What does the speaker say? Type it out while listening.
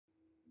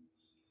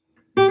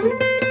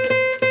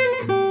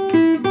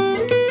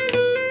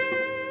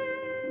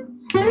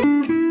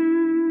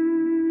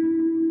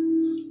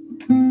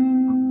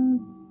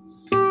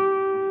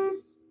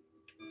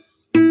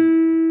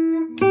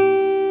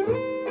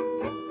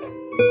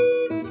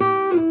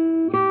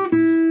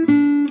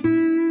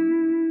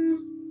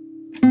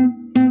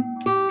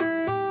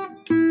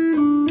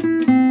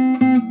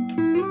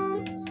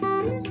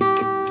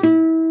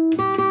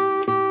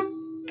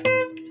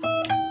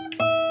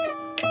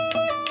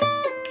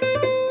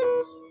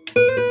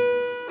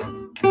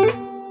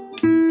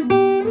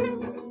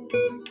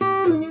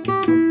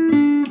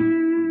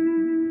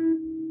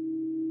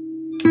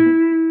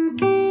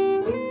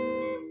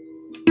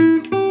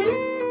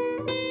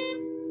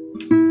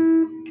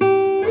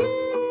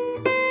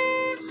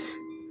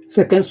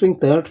Second string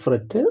 3rd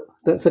fret,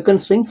 the second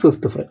string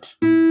 5th fret.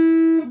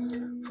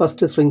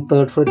 First string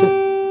 3rd fret,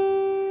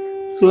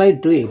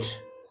 slide to 8,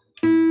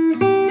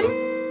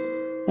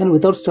 and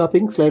without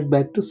stopping slide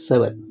back to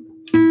 7.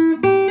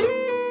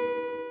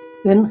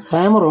 Then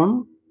hammer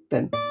on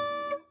 10.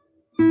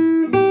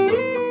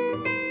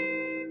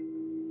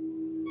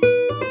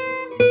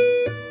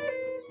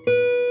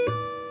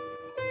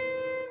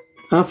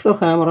 After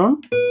hammer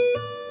on,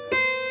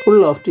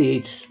 pull off to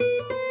 8.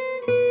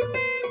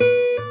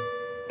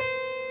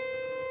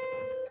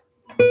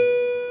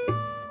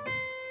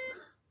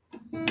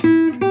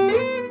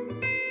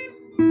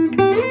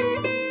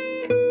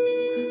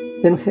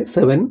 Then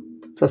 7,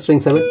 first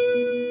string 7,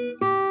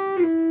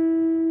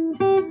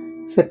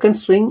 second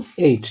string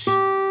 8,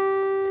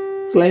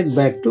 slide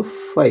back to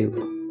 5,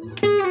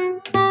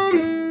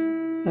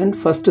 and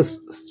first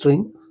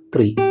string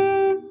 3.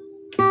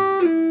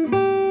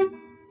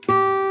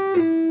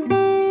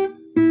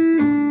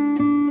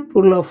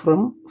 Pull off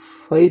from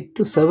 5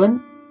 to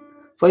 7,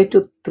 5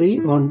 to 3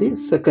 on the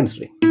second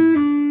string,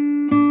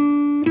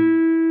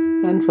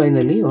 and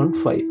finally on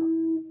 5.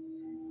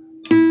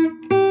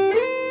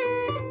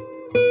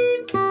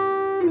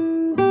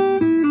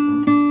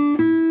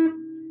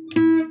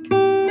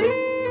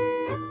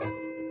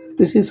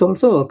 This is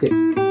also okay.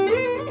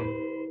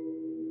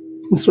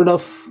 Instead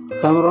of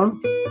hammer on,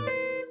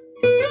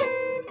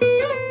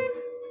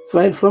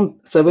 slide from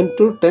 7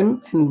 to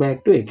 10 and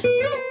back to 8.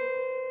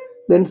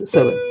 Then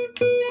 7.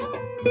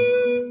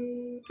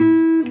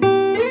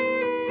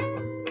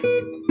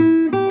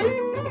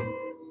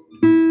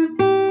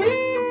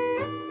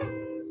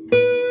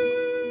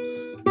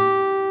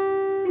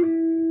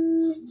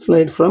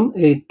 Slide from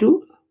 8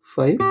 to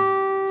 5,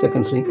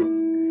 second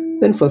string.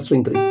 Then first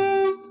string 3.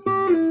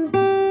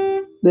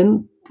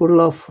 Then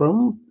pull off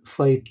from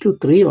 5 to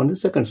 3 on the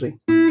second string.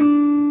 3,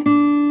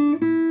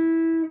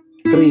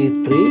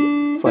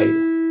 3, 5.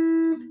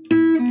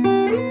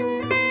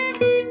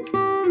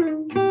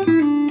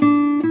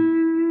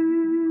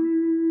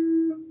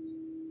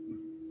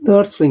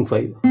 Third string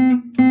 5.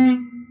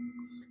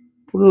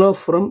 Pull off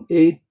from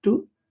 8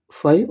 to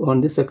 5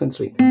 on the second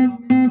string.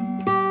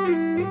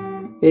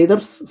 Either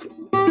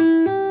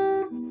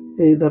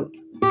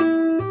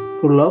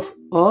pull off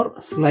or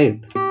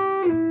slide.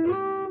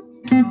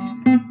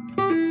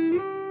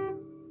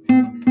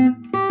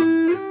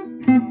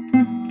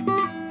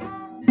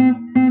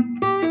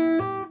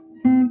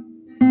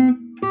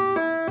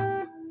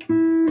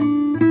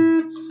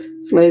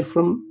 Slide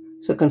from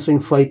second string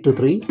 5 to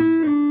 3,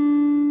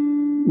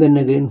 then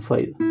again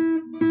 5.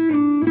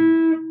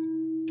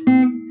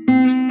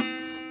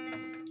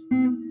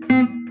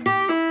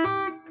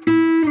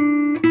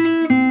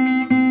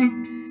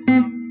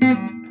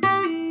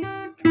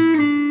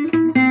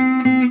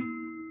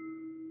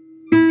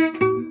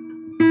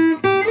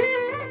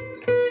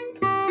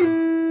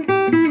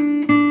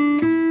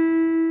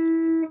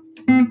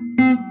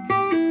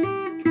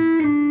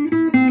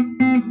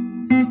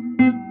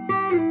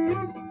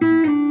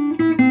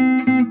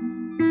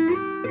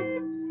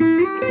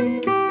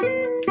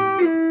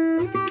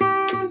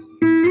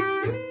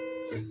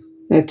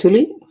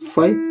 Actually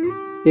 5,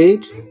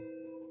 8,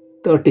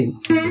 13.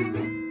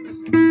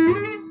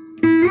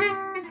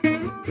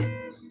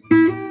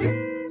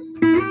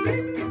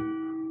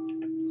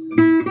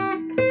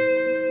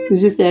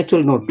 This is the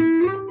actual note.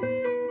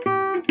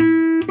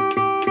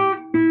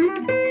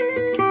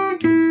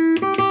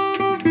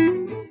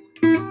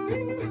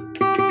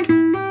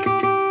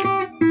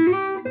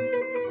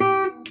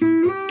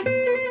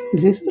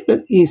 This is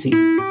easy.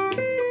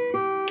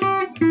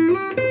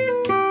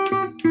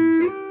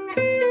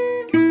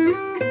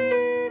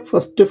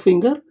 First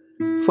finger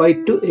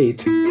 5 to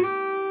 8,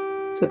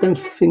 second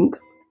finger,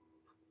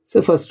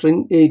 so first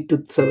string 8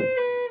 to 7,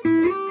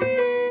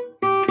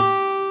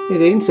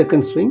 again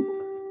second string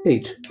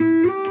 8.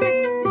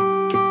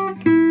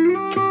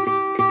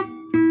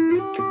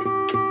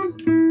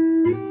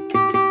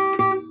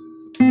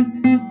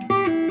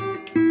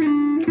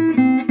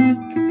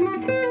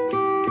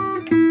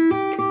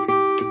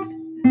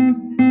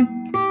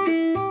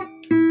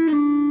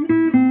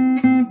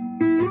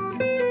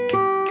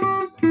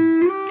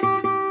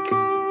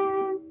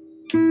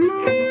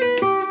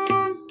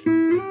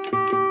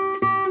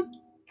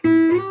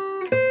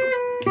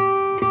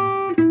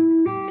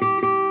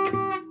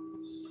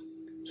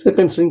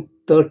 Second string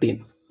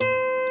 13,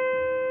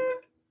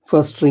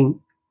 first string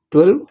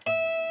 12,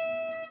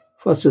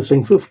 first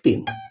string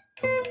 15,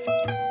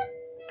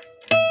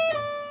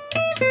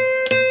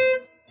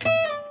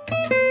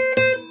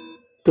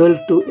 (12)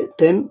 to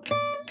 10,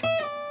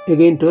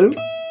 again 12,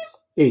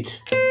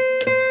 8.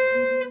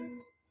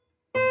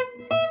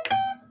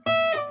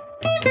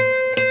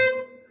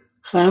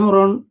 Hammer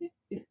on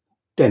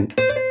 10,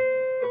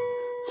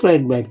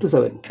 slide back to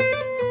 7.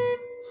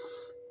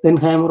 Then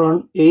hammer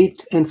on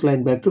 8 and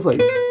slide back to 5.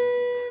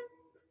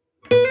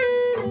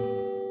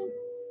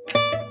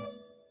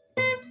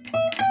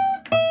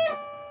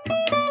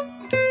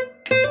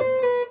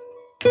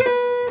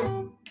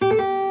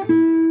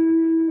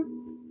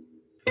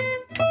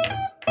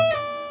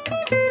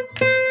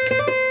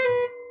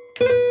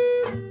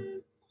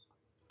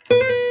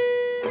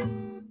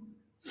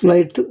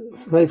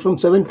 slide from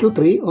 7 to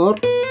 3 or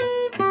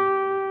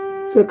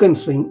second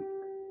string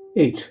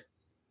 8.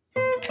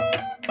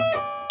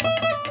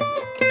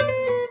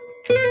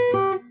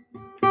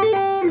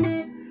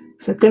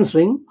 Second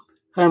string,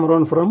 hammer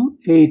on from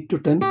 8 to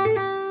 10,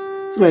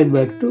 slide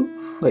back to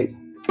 5.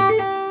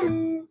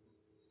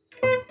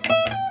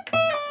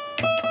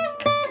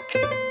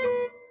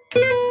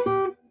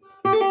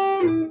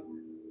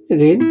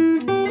 Again,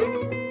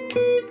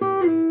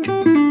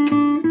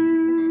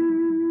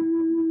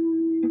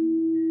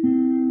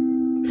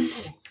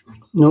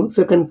 now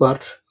second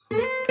part.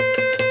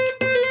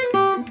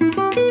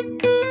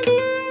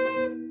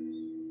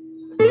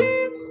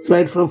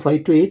 Slide from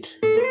 5 to 8,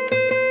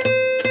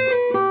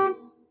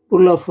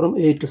 pull off from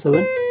 8 to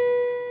 7,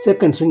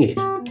 second string 8.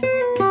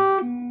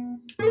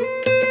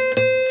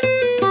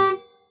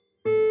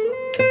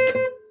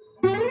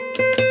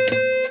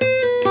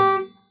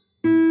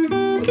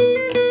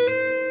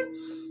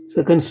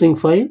 Second string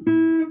 5,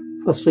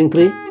 first string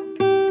 3,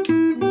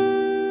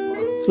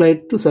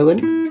 slide to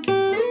 7.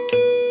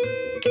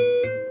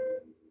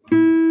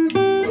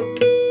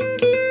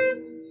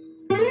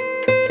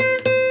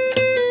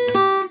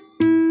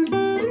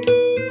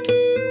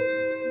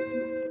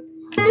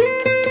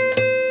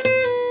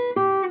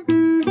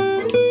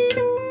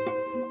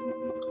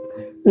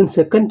 And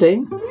second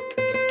time,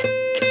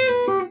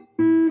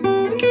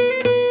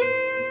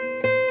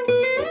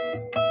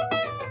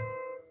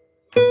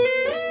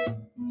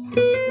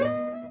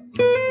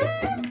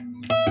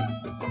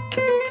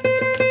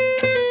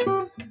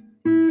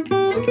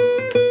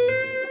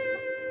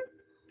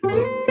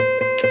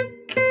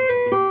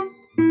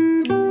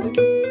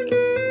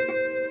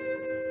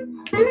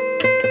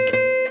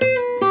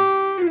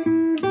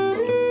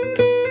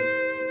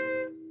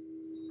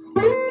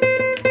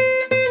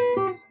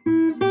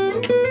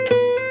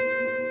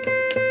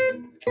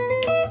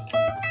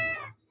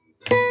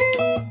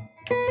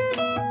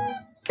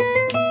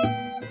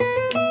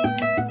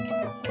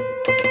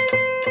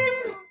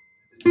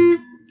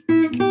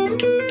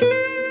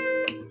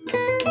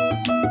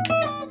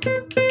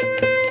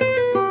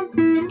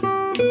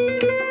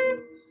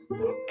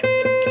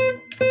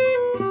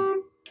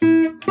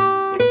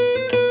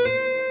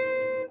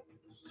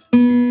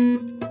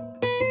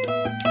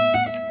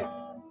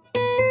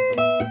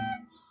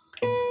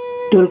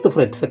 twelfth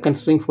fret, second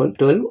string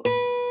 12,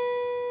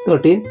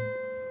 13,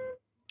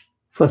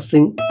 first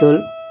string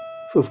 12,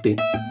 15.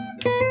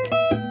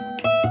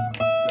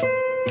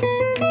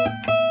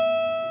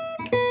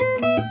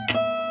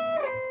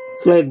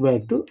 Slide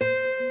back to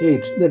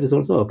 8, that is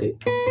also okay.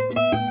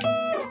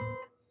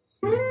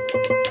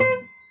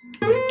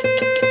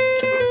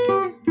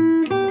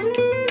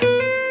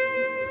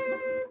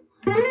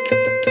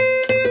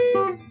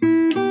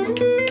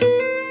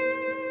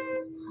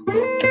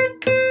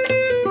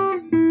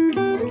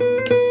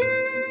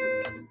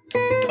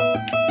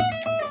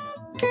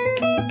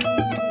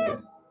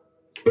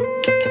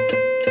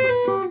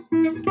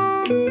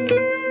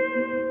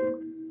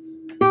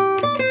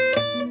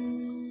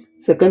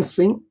 Second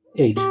string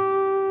 8,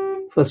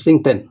 first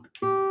string 10,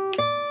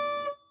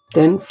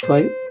 10,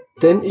 5,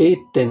 10, 8,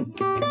 10.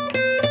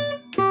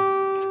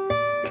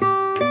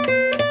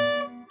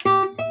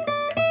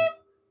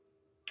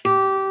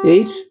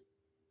 Eight,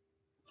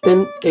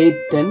 10, 8,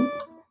 10.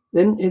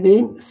 Then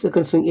again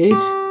second string 8,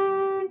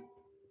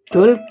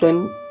 12,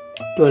 10,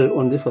 12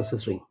 on the first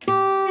string.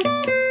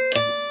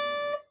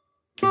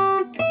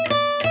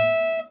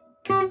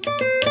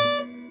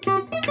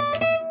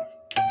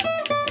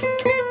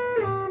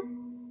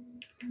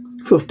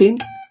 Fifteen,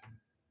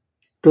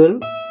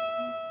 12,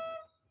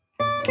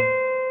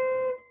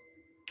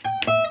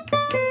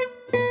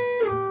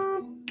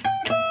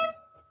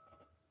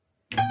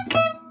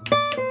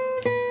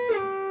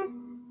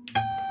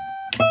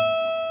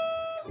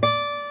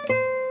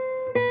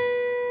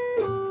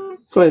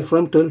 slide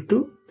from 12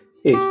 to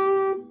 8.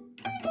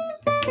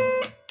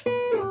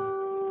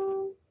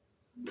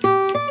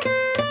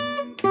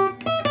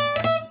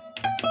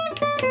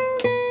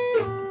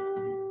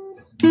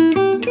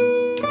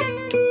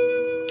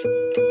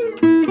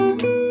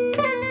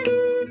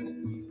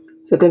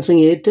 Second string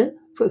 8,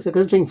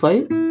 second string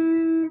 5,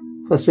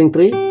 first string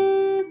 3,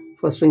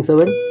 first string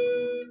 7,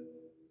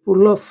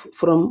 pull off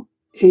from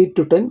 8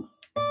 to 10,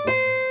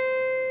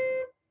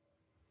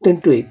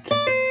 10 to 8,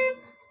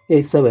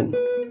 8, 7.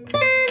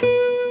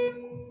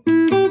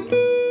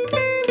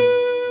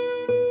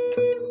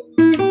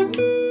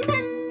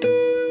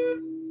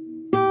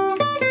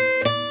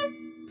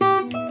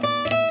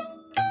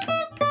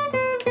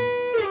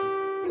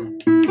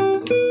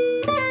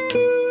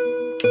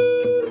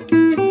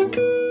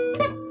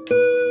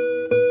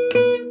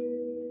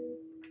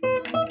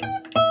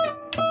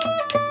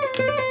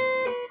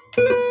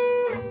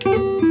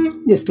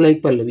 Just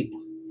like Pallavi.